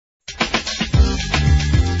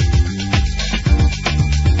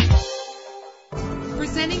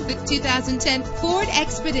the 2010 Ford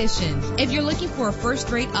Expedition. If you're looking for a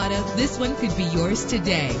first-rate auto, this one could be yours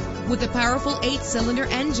today. With a powerful 8-cylinder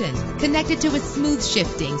engine connected to a smooth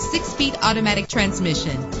shifting 6-speed automatic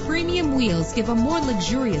transmission, premium wheels give a more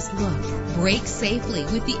luxurious look. Brake safely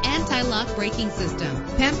with the anti-lock braking system.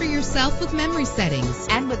 Pamper yourself with memory settings.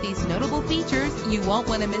 And with these notable features, you won't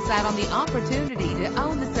want to miss out on the opportunity to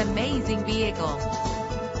own this amazing vehicle.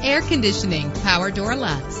 Air conditioning, power door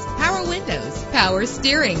locks, power windows, power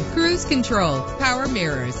steering, cruise control, power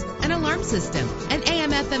mirrors, an alarm system, an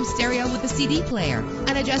AM/FM stereo with a CD player,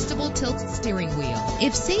 an adjustable tilt steering wheel.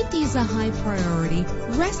 If safety is a high priority,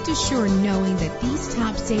 rest assured knowing that these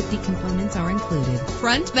top safety components are included.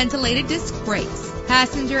 Front ventilated disc brakes,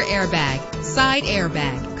 passenger airbag, side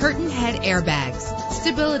airbag, curtain head airbags,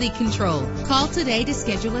 stability control. Call today to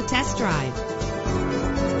schedule a test drive.